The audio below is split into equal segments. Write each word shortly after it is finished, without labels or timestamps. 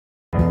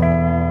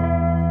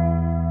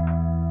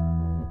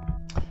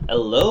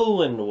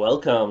Hello and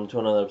welcome to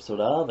another episode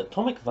of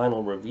Atomic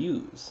Vinyl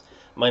Reviews.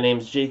 My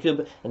name's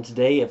Jacob, and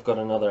today I've got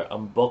another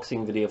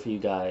unboxing video for you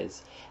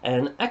guys.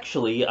 And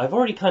actually, I've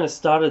already kind of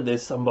started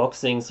this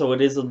unboxing, so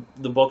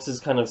the box is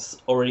kind of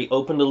already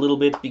opened a little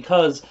bit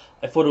because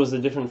I thought it was a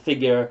different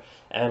figure,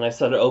 and I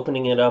started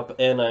opening it up,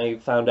 and I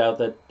found out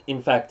that,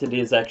 in fact, it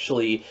is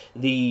actually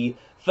the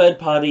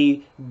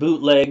third-party,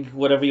 bootleg,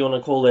 whatever you want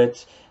to call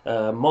it,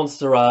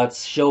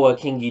 MonsterArts Showa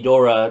King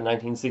Ghidorah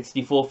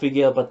 1964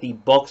 figure, but the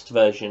boxed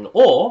version.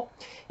 Or,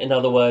 in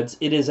other words,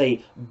 it is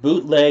a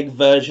bootleg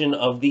version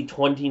of the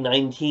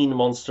 2019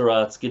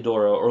 MonsterArts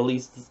Ghidorah, or at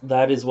least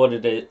that is what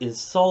it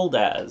is sold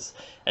as.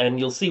 And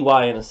you'll see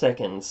why in a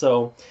second.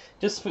 So,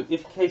 just in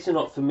case you're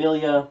not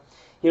familiar,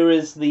 here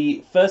is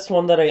the first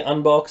one that I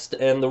unboxed,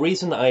 and the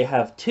reason I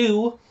have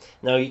two,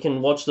 now you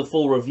can watch the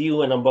full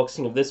review and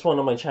unboxing of this one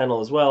on my channel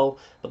as well,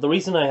 but the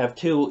reason I have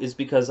two is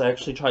because I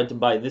actually tried to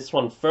buy this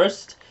one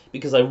first,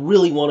 because I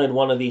really wanted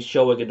one of these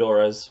Showa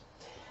Ghidorahs,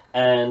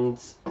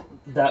 and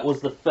that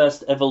was the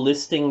first ever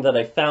listing that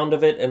I found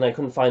of it, and I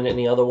couldn't find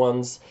any other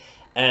ones,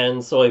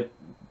 and so I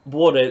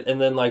bought it,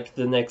 and then like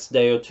the next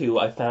day or two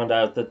I found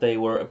out that they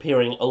were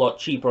appearing a lot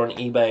cheaper on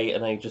eBay,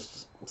 and I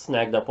just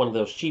snagged up one of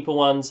those cheaper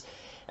ones,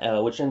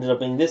 which ended up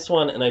being this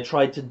one, and I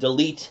tried to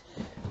delete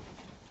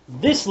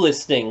this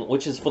listing,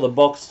 which is for the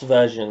boxed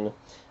version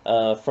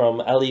from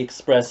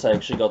AliExpress. I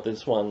actually got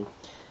this one.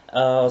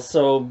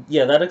 So,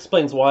 yeah, that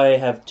explains why I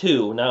have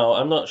two. Now,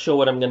 I'm not sure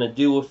what I'm going to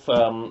do with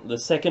the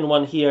second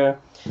one here.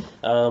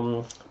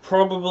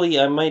 Probably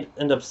I might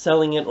end up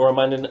selling it, or I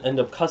might end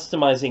up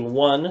customizing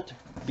one to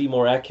be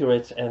more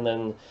accurate, and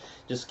then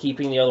just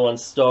keeping the other one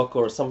stock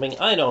or something.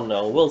 I don't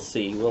know. We'll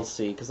see,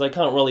 because I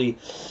can't really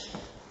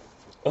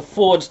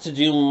afford to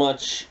do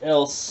much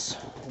else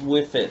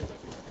with it.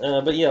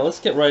 But yeah,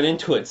 let's get right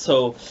into it.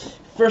 So,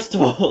 first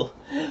of all,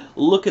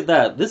 look at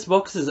that. This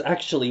box is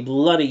actually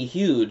bloody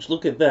huge.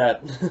 Look at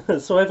that.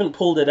 So I haven't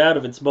pulled it out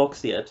of its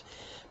box yet.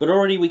 But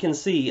already we can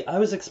see, I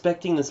was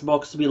expecting this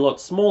box to be a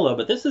lot smaller,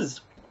 but this is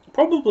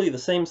probably the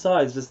same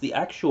size as the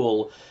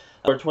actual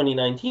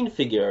 2019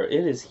 figure.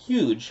 It is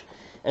huge.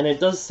 And it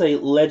does say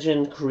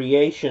Legend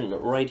Creation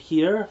right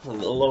here, in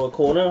the lower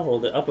corner, or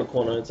the upper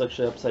corner. It's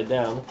actually upside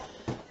down.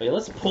 Okay,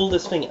 let's pull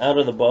this thing out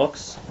of the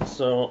box.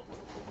 So,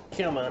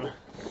 come on.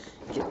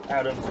 Get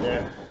out of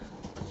there.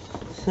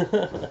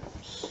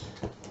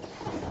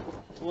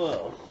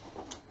 Whoa.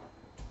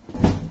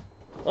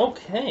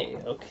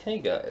 Okay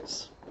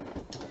guys.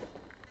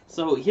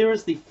 So here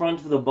is the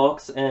front of the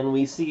box, and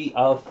we see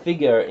our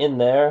figure in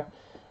there.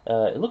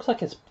 It looks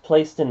like it's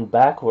placed in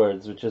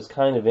backwards, which is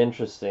kind of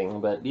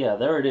interesting, but yeah,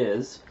 there it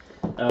is.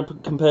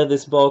 Compare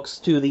this box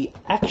to the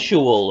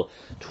actual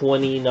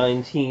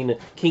 2019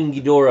 King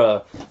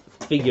Ghidorah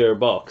figure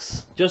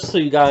box, just so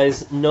you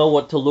guys know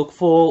what to look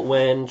for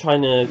when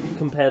trying to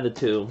compare the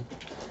two,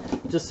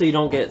 just so you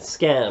don't get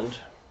scammed.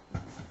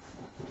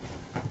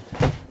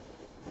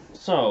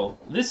 So,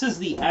 this is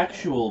the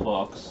actual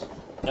box.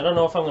 I don't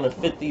know if I'm going to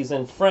fit these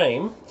in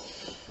frame,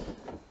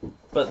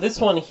 but this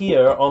one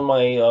here on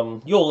my,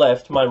 your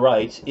left, my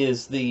right,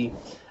 is the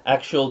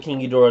actual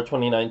King Ghidorah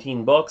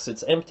 2019 box.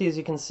 It's empty, as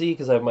you can see,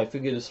 because I have my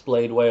figure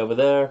displayed way over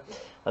there.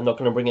 I'm not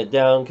going to bring it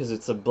down because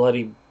it's a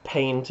bloody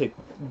pain to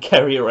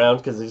carry around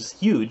because it's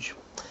huge.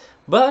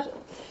 But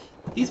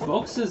these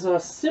boxes are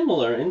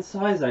similar in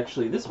size,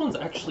 actually. This one's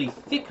actually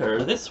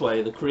thicker this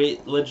way. The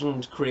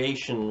Legend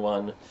Creation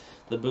one,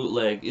 the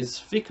bootleg, is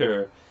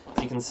thicker,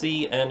 as you can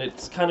see, and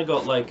it's kind of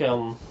got like,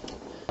 the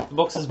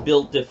box is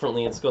built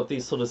differently. It's got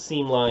these sort of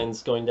seam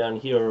lines going down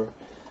here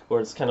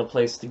where it's kind of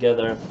placed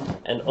together,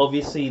 and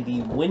obviously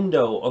the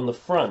window on the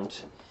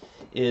front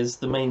is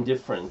the main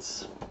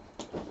difference.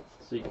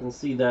 So you can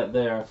see that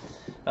there.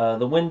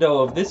 The window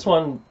of this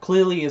one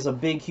clearly is a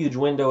big, huge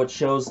window. It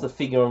shows the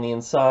figure on the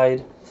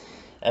inside.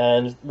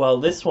 And while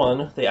this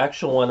one, the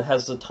actual one,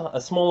 has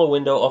a smaller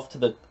window off to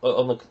the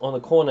on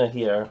the corner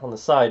here, on the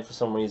side for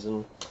some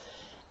reason.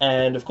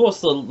 And of course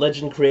the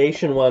Legend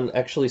Creation one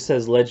actually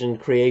says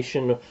Legend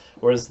Creation,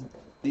 whereas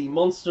the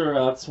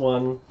MonsterArts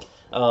one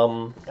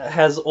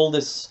has all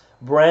this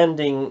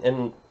branding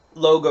and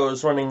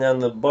logos running down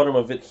the bottom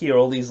of it here,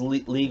 all these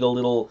legal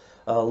little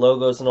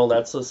logos and all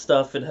that sort of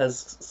stuff. It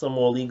has some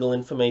more legal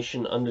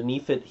information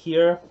underneath it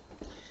here,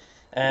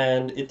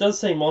 and it does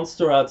say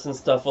MonsterArts and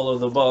stuff all over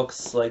the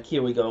box, like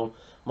here we go,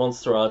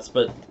 MonsterArts,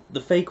 but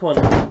the fake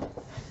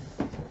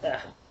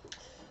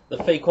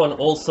one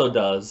also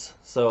does,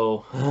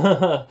 so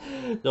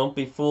don't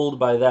be fooled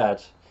by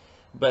that.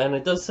 And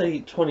it does say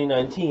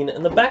 2019,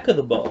 and the back of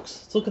the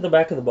box, let's look at the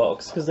back of the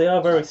box, because they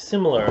are very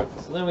similar.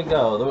 So there we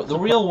go, the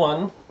real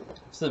one,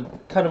 it's a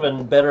kind of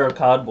a better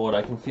cardboard,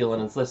 I can feel,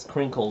 and it's less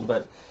crinkled,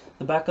 but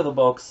the back of the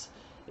box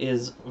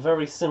is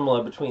very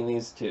similar between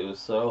these two,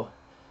 so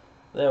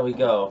there we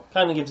go.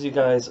 Kind of gives you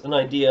guys an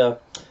idea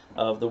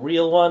of the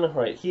real one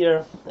right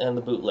here and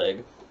the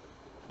bootleg.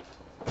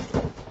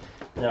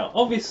 Now,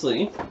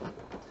 obviously,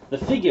 the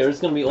figure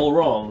is going to be all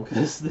wrong,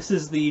 because this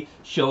is the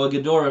Showa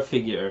Ghidorah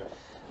figure.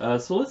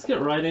 So let's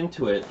get right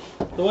into it.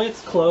 The way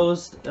it's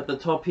closed at the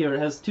top here, it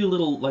has two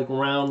little like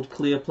round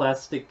clear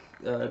plastic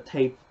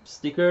tape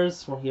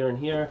stickers, one here and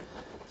here.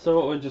 So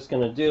what we're just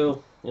going to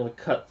do, I'm going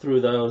to cut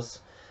through those.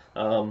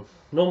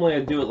 Normally I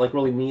do it like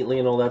really neatly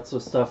and all that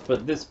sort of stuff,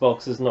 but this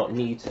box is not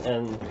neat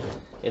and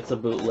it's a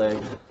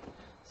bootleg,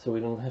 so we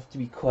don't have to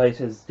be quite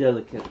as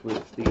delicate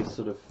with these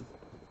sort of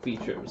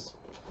features.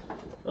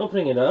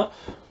 Opening it up.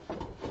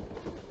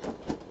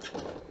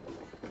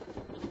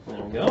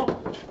 There we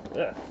go.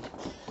 Yeah.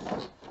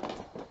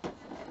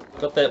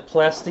 Got that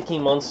plasticky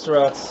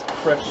MonsterArts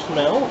fresh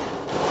smell.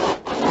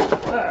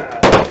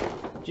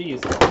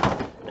 Jeez.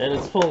 And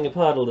it's falling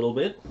apart a little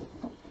bit.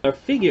 Our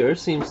figure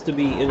seems to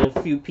be in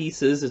a few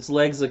pieces. Its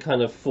legs are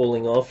kind of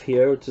falling off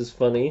here, which is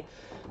funny.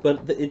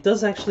 But it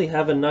does actually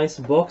have a nice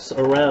box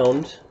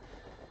around.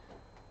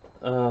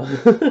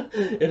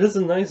 It has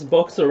a nice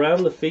box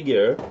around the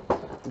figure,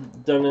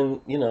 done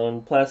in,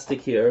 in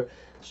plastic here.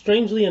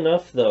 Strangely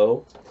enough,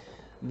 though,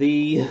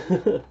 the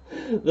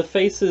the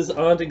faces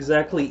aren't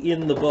exactly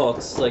in the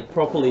box, like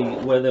properly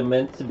where they're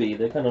meant to be.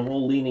 They're kind of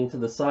all leaning to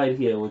the side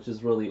here, which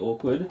is really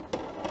awkward.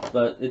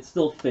 But it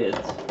still fits.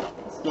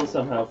 It still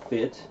somehow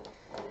fit.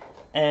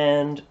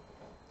 And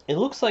it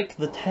looks like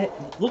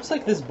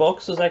this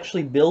box was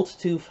actually built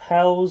to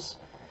house,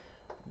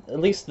 at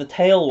least the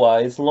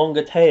tail-wise,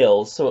 longer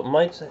tails. So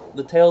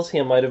the tails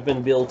here might have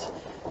been built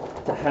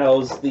to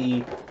house the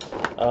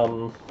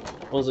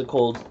what's it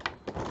called?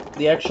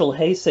 The actual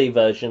Heisei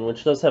version,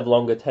 which does have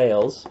longer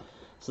tails.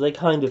 So they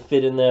kind of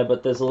fit in there,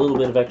 but there's a little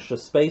bit of extra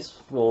space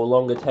for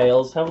longer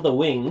tails. However, the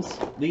wings,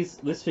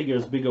 this figure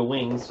has bigger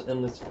wings,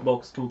 and this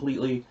box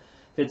completely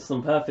fits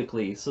them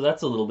perfectly. So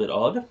that's a little bit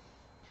odd.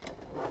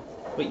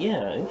 But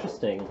yeah,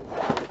 interesting.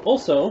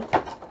 Also,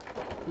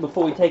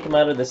 before we take him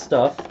out of this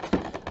stuff,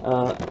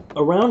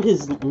 around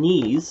his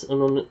knees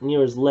and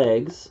near his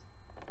legs,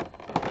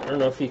 I don't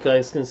know if you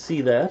guys can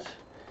see that.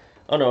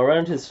 Oh no,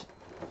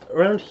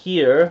 around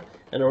here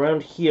and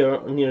around here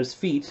near his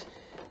feet,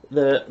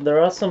 there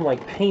are some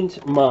like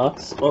paint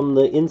marks on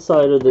the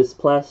inside of this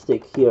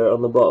plastic here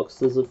on the box.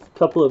 There's a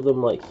couple of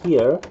them like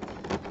here,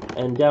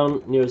 and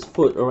down near his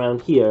foot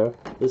around here,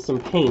 there's some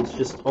paint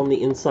just on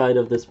the inside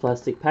of this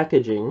plastic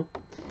packaging.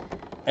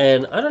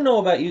 And I don't know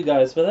about you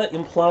guys, but that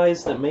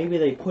implies that maybe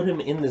they put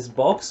him in this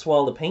box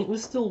while the paint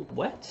was still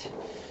wet,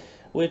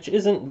 which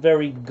isn't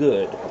very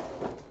good.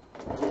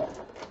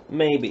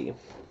 Maybe.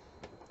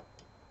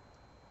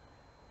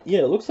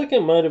 Yeah, it looks like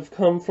it might have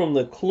come from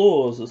the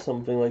claws or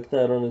something like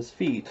that on his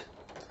feet.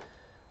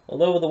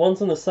 Although the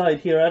ones on the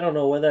side here, I don't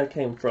know where that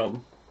came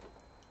from.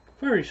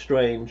 Very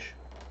strange.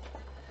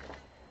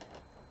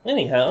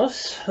 Anyhow,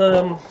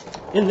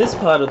 in this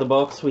part of the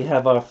box we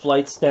have our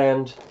flight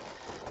stand.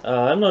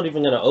 I'm not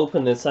even going to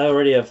open this. I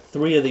already have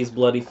 3 of these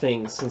bloody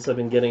things since I've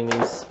been getting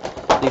these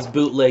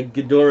bootleg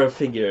Ghidorah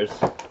figures.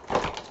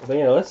 But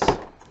yeah, let's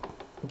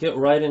get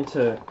right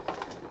into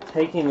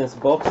taking this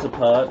box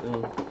apart.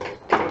 And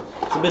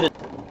it's a bit of...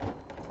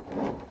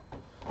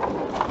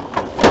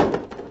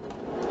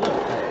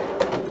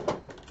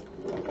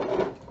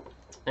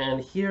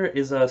 And here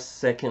is our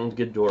second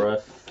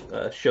Ghidorah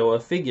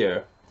Showa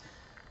figure.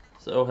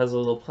 So it has a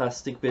little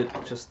plastic bit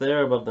just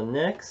there above the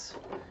necks.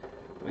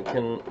 We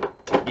can...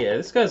 Yeah,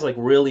 this guy's like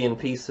really in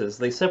pieces.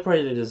 They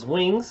separated his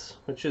wings,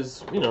 which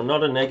is,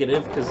 not a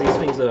negative, because these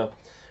things are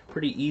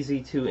pretty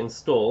easy to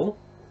install.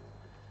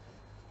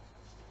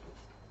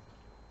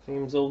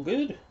 Seems all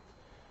good.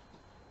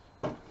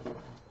 I'll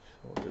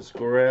just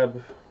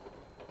grab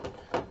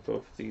both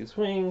of these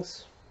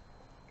wings.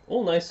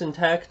 All nice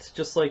intact,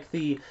 just like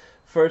the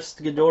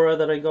first Ghidorah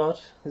that I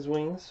got, his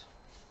wings.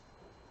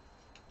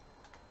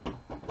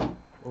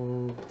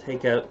 And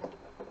take out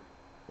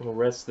the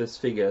rest of this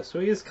figure. So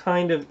he is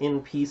kind of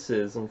in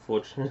pieces,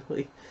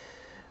 unfortunately.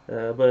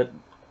 But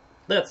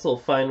that's all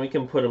fine. We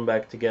can put him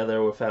back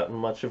together without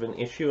much of an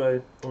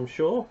issue, I'm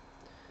sure.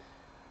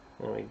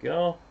 There we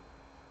go.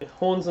 The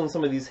horns on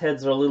some of these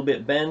heads are a little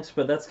bit bent,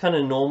 but that's kind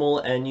of normal,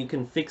 and you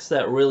can fix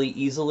that really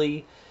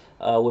easily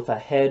with a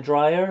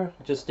hairdryer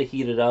just to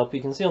heat it up.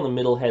 You can see on the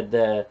middle head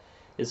there,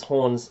 his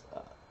horns,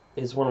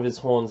 one of his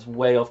horns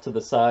way off to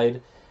the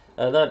side.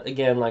 That,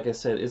 again, like I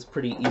said, is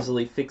pretty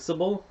easily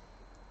fixable.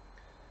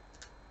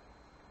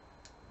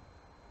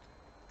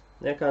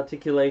 Neck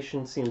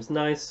articulation seems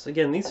nice.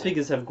 Again, these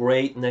figures have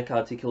great neck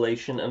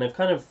articulation, and I've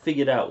kind of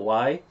figured out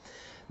why.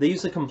 They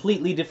use a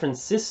completely different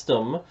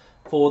system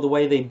for the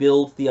way they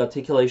build the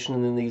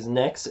articulation in these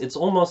necks. It's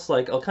almost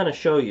like, I'll kind of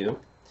show you.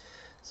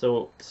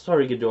 So,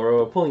 sorry Ghidorah,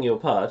 we're pulling you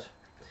apart.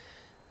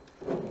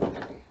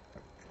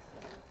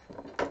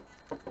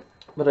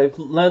 But I've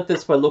learnt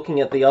this by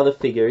looking at the other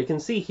figure. You can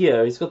see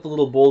here, he's got the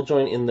little ball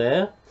joint in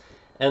there.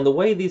 And the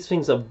way these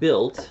things are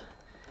built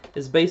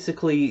is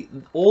basically,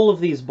 all of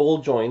these ball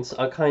joints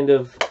are kind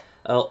of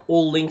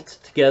all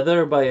linked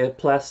together by a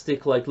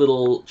plastic like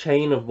little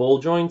chain of ball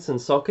joints and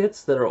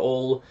sockets that are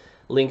all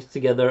linked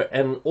together,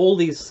 and all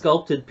these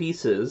sculpted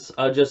pieces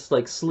are just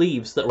like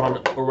sleeves that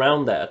run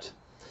around that.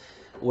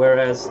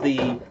 Whereas the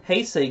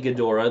Heisei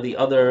Ghidorah, the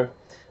other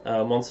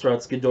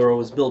MonsterArts Ghidorah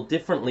was built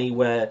differently,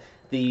 where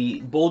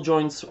the ball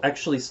joints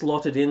actually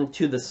slotted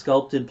into the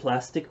sculpted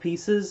plastic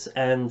pieces,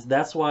 and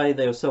that's why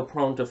they are so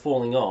prone to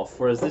falling off.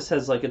 Whereas this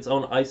has like its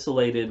own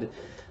isolated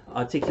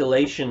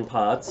articulation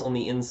parts on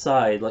the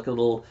inside, like a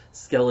little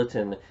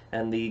skeleton,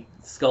 and the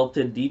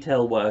sculpted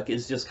detail work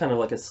is just kind of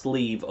like a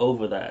sleeve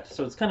over that.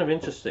 So it's kind of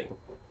interesting.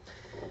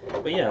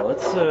 But yeah,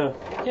 let's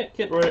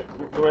get the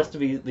rest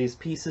of these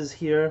pieces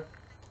here.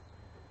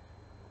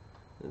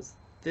 There's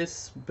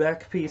this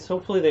back piece.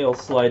 Hopefully they all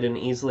slide in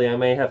easily. I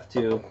may have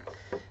to,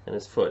 and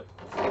his foot.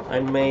 I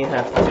may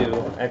have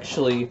to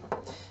actually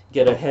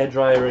get a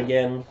hairdryer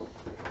again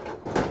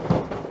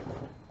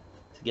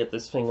to get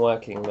this thing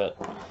working, but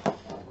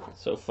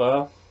so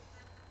far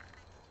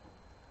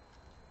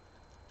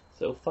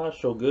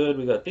so good.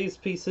 We got these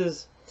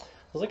pieces.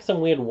 There's like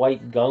some weird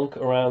white gunk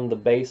around the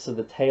base of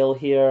the tail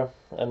here.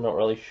 I'm not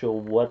really sure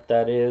what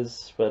that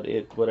is, but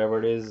whatever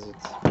it is,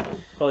 it's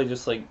probably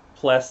just like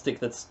plastic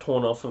that's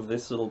torn off of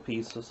this little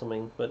piece or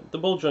something. But the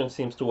ball joint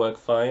seems to work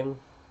fine.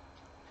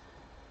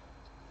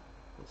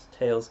 This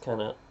tail's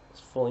kind of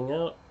falling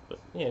out, but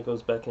yeah, it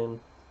goes back in.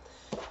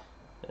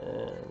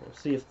 And we'll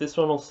see if this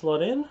one will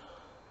slot in.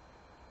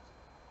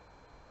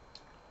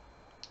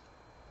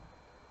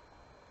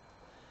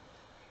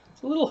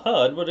 It's a little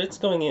hard, but it's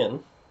going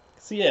in.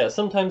 So yeah,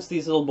 sometimes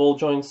these little ball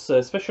joints,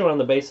 especially around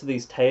the base of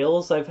these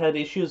tails, I've had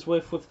issues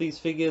with these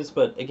figures,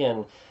 but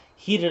again,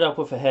 heat it up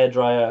with a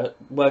hairdryer,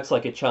 works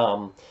like a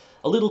charm.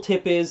 A little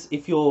tip is,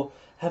 if you're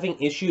having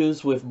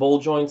issues with ball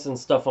joints and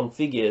stuff on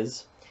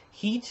figures,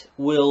 heat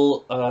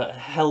will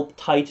help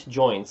tight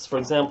joints. For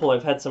example,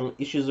 I've had some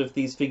issues with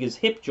these figures'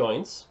 hip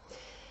joints,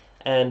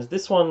 and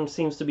this one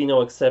seems to be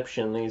no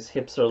exception. These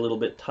hips are a little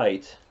bit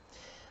tight.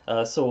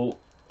 So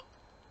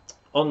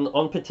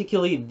on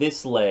particularly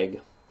this leg,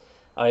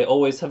 I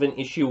always have an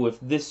issue with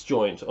this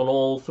joint on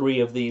all three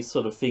of these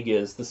sort of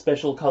figures. The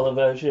special color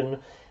version,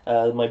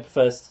 my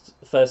first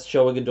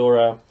Showa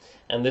Ghidorah,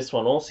 and this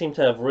one all seem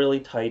to have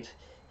really tight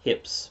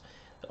hips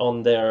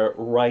on their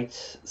right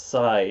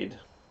side,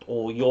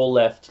 or your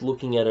left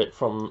looking at it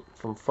from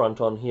front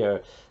on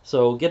here.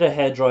 So get a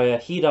hairdryer,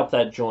 heat up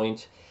that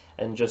joint,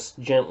 and just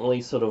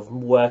gently sort of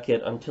work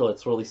it until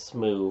it's really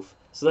smooth.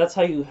 So that's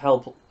how you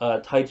help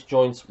tight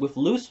joints. With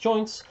loose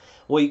joints,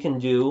 what you can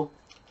do,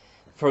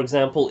 for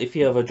example, if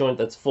you have a joint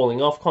that's falling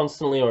off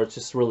constantly or it's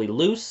just really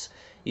loose,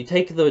 you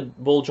take the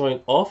ball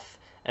joint off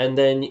and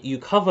then you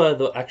cover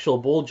the actual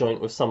ball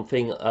joint with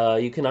something.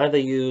 You can either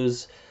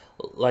use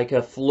like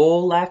a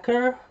floor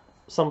lacquer,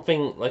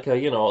 something like a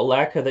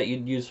lacquer that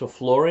you'd use for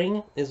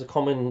flooring is a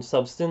common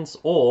substance,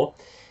 or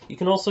you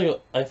can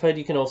also, I've heard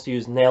you can also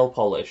use nail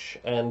polish,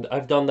 and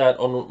I've done that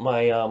on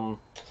my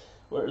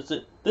where is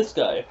it? This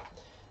guy.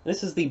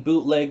 This is the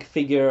bootleg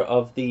figure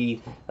of the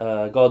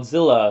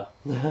Godzilla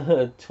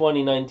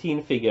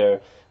 2019 figure,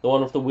 the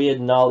one with the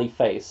weird gnarly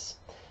face.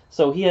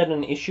 So he had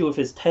an issue with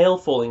his tail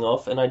falling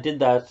off, and I did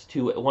that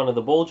to one of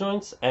the ball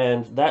joints,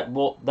 and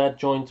that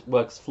joint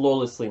works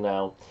flawlessly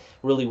now,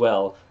 really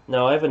well.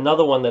 Now I have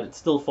another one that it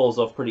still falls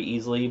off pretty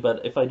easily,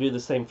 but if I do the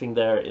same thing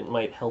there, it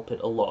might help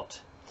it a lot.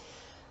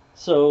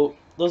 So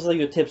those are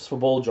your tips for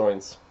ball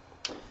joints.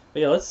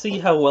 But yeah, let's see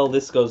how well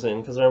this goes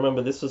in, because I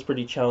remember this was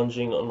pretty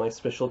challenging on my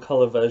special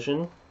color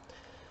version.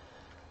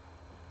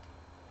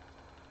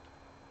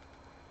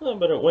 Oh,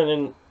 but it went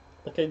in,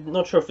 like, I'm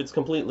not sure if it's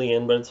completely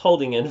in, but it's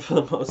holding in for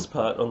the most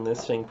part on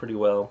this thing pretty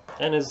well.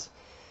 And his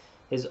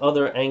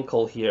other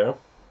ankle here,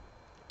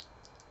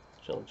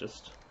 which I'll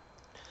just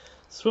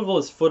swivel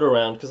his foot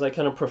around, because I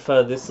kind of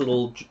prefer this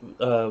little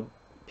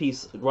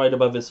piece right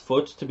above his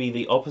foot to be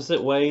the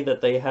opposite way that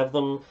they have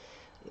them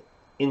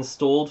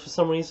installed for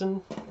some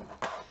reason.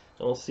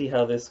 And we'll see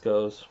how this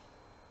goes.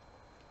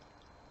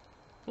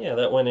 Yeah,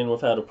 that went in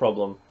without a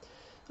problem.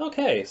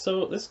 Okay,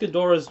 so this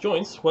Ghidorah's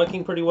joint's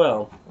working pretty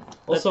well.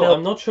 Also,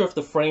 I'm not sure if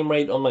the frame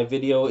rate on my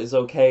video is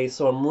okay,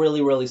 so I'm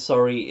really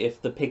sorry if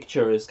the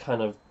picture is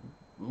kind of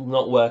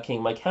not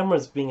working. My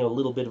camera's being a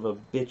little bit of a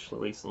bitch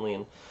recently,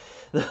 and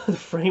the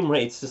frame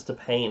rate's just a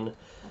pain.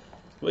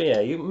 But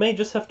yeah, you may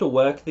just have to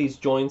work these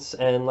joints,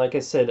 and like I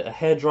said, a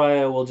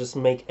hairdryer will just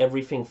make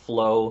everything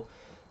flow.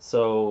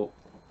 So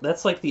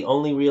that's like the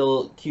only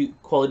real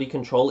quality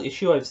control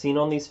issue I've seen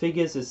on these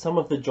figures, is some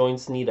of the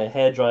joints need a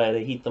hairdryer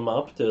to heat them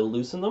up to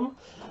loosen them.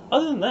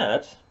 Other than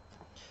that,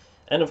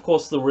 and of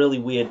course the really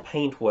weird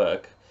paint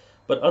work,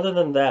 but other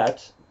than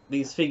that,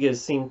 these figures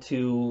seem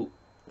to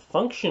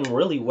function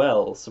really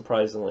well,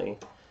 surprisingly.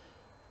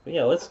 But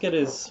yeah, let's get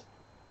his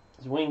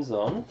wings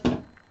on.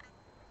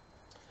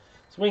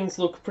 His wings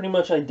look pretty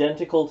much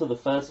identical to the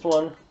first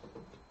one.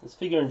 This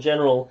figure in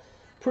general,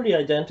 pretty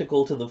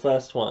identical to the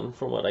first one,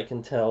 from what I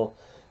can tell.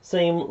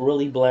 Same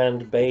really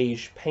bland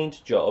beige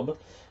paint job,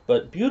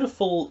 but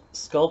beautiful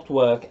sculpt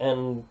work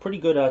and pretty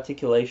good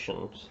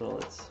articulation. So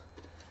let's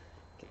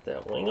get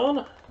that wing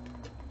on.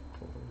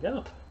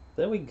 Yeah,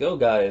 there we go,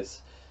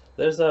 guys.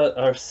 There's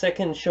our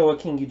second Showa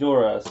King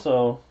Ghidorah.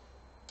 So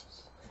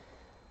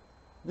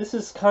this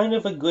is kind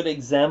of a good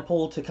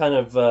example to kind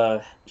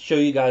of show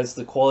you guys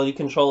the quality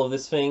control of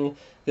this thing,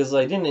 because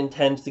I didn't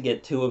intend to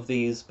get two of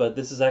these, but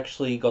this has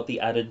actually got the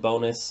added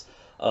bonus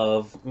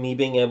of me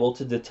being able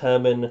to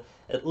determine,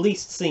 at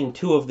least seeing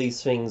two of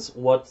these things,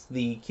 what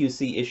the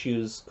QC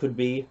issues could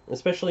be,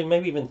 especially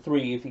maybe even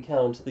three if you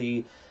count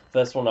the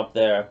first one up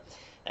there.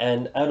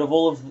 And out of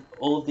all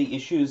of the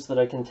issues that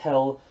I can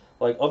tell,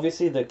 like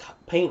obviously the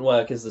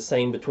paintwork is the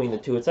same between the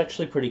two. It's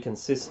actually pretty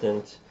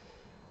consistent.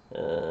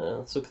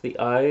 Let's look at the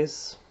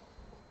eyes.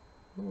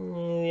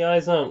 The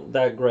eyes aren't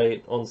that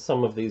great on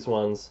some of these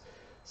ones.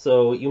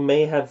 So you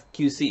may have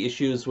QC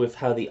issues with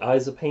how the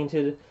eyes are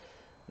painted.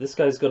 This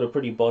guy's got a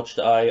pretty botched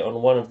eye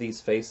on one of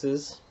these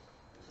faces.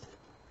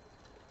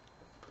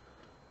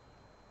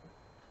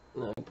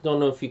 I don't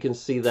know if you can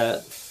see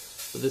that,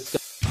 but this guy...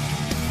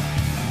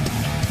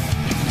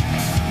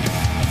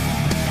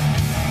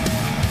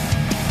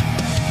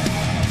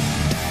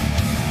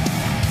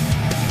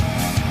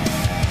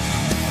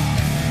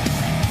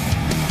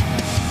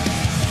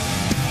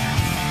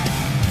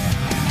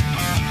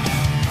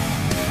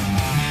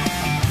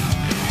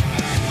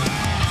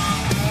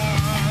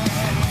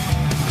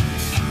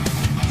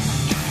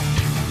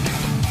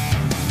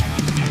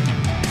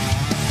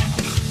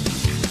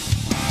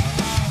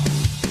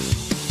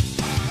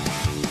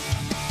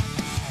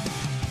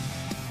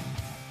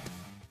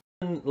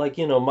 like,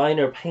 you know,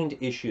 minor paint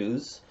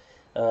issues.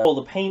 Well,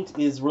 the paint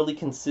is really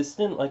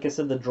consistent. Like I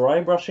said, the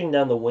dry brushing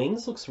down the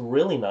wings looks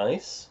really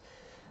nice.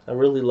 I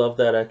really love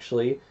that,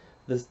 actually.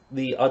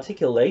 The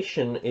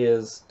articulation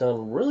is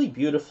done really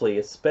beautifully,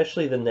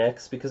 especially the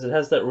necks, because it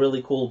has that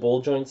really cool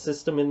ball joint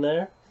system in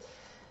there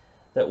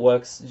that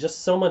works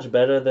just so much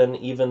better than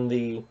even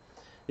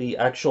the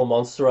actual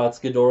MonsterArts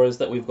Ghidorahs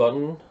that we've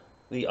gotten,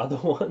 the other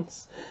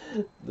ones,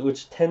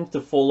 which tend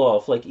to fall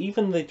off. Like,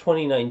 even the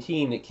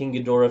 2019 King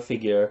Ghidorah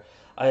figure,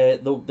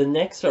 the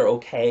necks are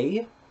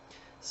okay.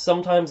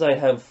 Sometimes I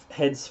have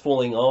heads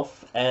falling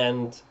off,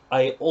 and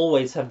I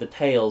always have the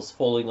tails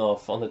falling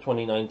off on the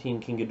 2019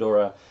 King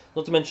Ghidorah.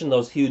 Not to mention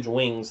those huge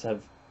wings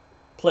have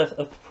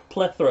a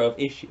plethora of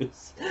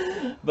issues.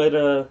 But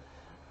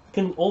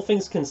all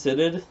things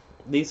considered,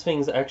 these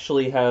things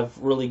actually have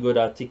really good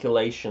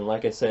articulation.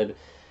 Like I said,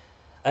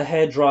 a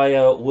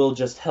hairdryer will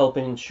just help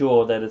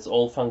ensure that it's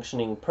all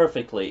functioning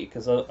perfectly,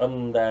 because other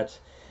than that,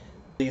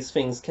 these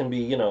things can be,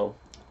 you know,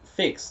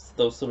 fixed,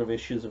 those sort of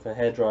issues with a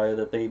hairdryer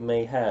that they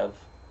may have.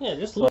 Yeah,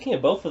 just looking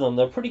at both of them,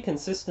 they're pretty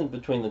consistent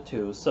between the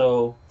two,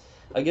 so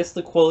I guess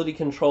the quality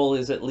control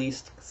is at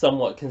least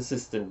somewhat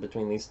consistent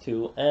between these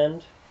two.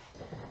 And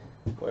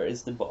where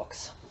is the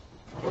box?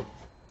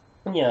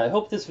 Yeah, I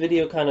hope this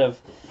video kind of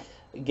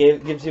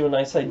gives you a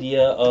nice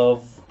idea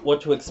of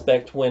what to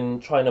expect when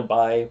trying to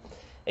buy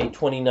a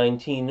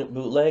 2019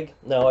 bootleg.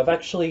 Now, I've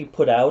actually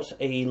put out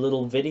a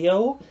little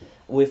video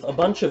with a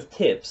bunch of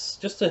tips,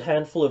 just a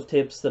handful of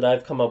tips that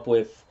I've come up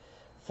with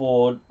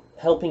for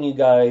helping you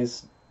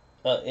guys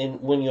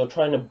when you're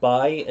trying to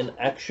buy an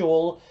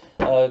actual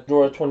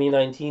Ghidorah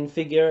 2019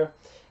 figure.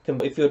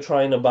 If you're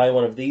trying to buy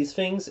one of these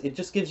things, it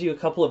just gives you a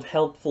couple of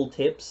helpful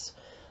tips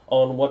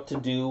on what to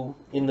do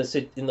in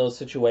those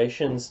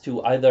situations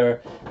to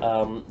either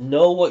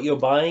know what you're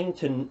buying,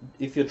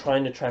 if you're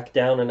trying to track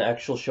down an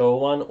actual Showa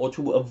one, or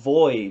to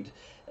avoid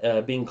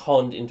being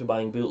conned into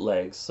buying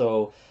bootlegs.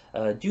 So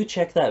do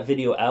check that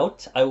video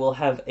out. I will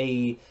have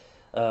a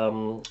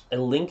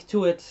link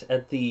to it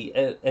at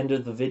the end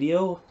of the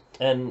video,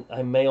 and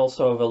I may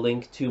also have a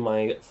link to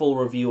my full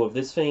review of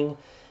this thing.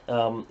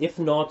 If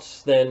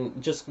not,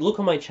 then just look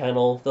on my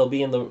channel. They'll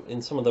be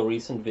in some of the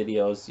recent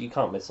videos. You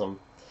can't miss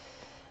them.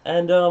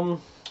 And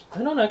I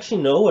don't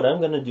actually know what I'm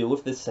going to do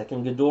with this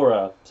second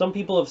Ghidorah. Some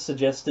people have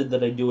suggested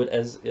that I do it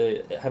as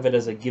have it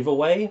as a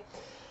giveaway,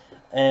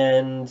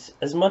 and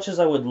as much as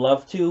I would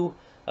love to,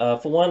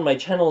 for one, my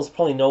channel is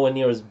probably nowhere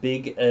near as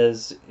big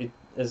as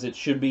it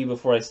should be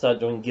before I start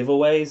doing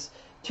giveaways.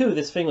 Two,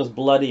 this thing was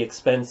bloody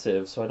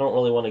expensive, so I don't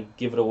really want to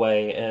give it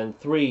away. And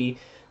three,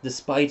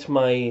 despite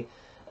my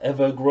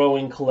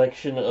ever-growing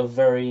collection of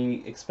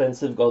very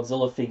expensive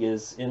Godzilla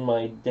figures, in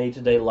my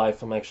day-to-day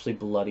life I'm actually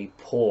bloody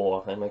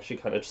poor. I'm actually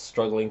kind of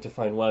struggling to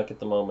find work at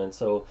the moment,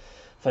 so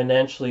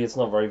financially it's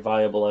not very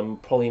viable. I'm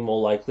probably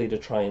more likely to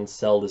try and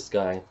sell this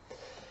guy.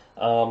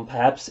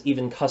 Perhaps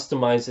even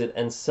customize it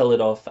and sell it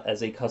off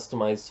as a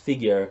customized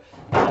figure,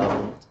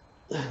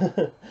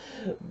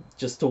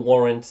 just to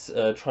warrant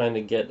trying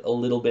to get a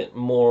little bit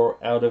more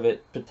out of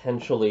it,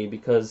 potentially,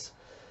 because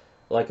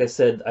like I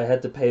said, I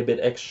had to pay a bit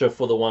extra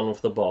for the one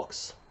with the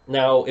box.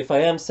 Now, if I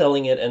am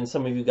selling it and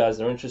some of you guys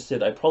are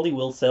interested, I probably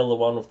will sell the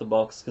one with the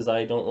box, because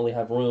I don't really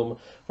have room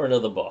for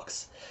another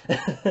box.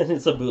 And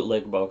it's a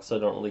bootleg box, so I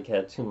don't really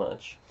care too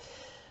much.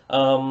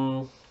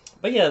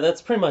 But yeah,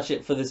 that's pretty much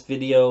it for this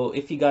video.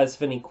 If you guys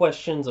have any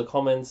questions or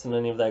comments and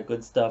any of that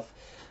good stuff,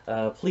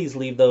 please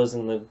leave those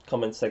in the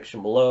comment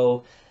section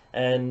below.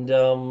 And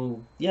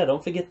yeah,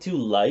 don't forget to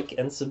like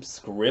and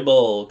subscribe,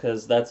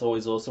 because that's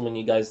always awesome when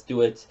you guys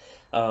do it.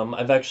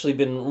 I've actually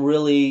been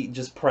really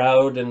just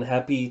proud and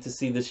happy to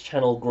see this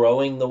channel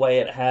growing the way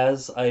it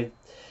has.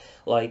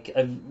 Like,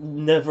 I've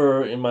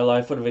never in my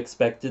life would have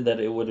expected that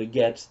it would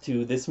get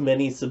to this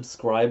many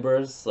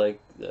subscribers,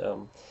 like,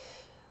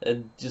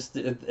 just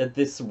at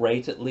this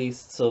rate at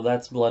least, so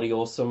that's bloody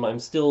awesome. I'm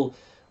still,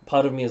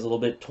 part of me is a little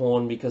bit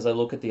torn because I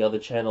look at the other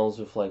channels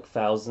with like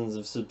thousands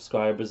of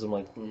subscribers. I'm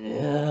like,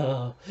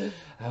 no,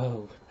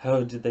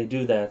 how did they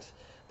do that?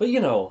 But you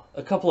know,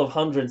 a couple of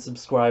hundred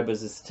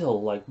subscribers is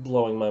still like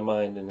blowing my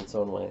mind in its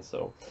own way.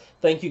 So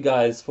thank you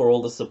guys for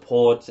all the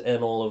support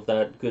and all of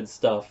that good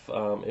stuff.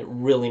 It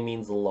really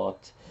means a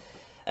lot.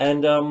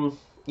 And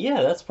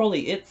yeah, that's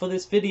probably it for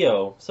this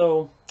video.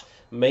 So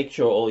make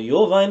sure all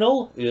your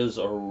vinyl is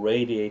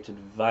radiated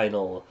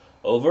vinyl.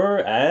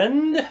 Over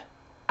and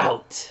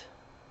out.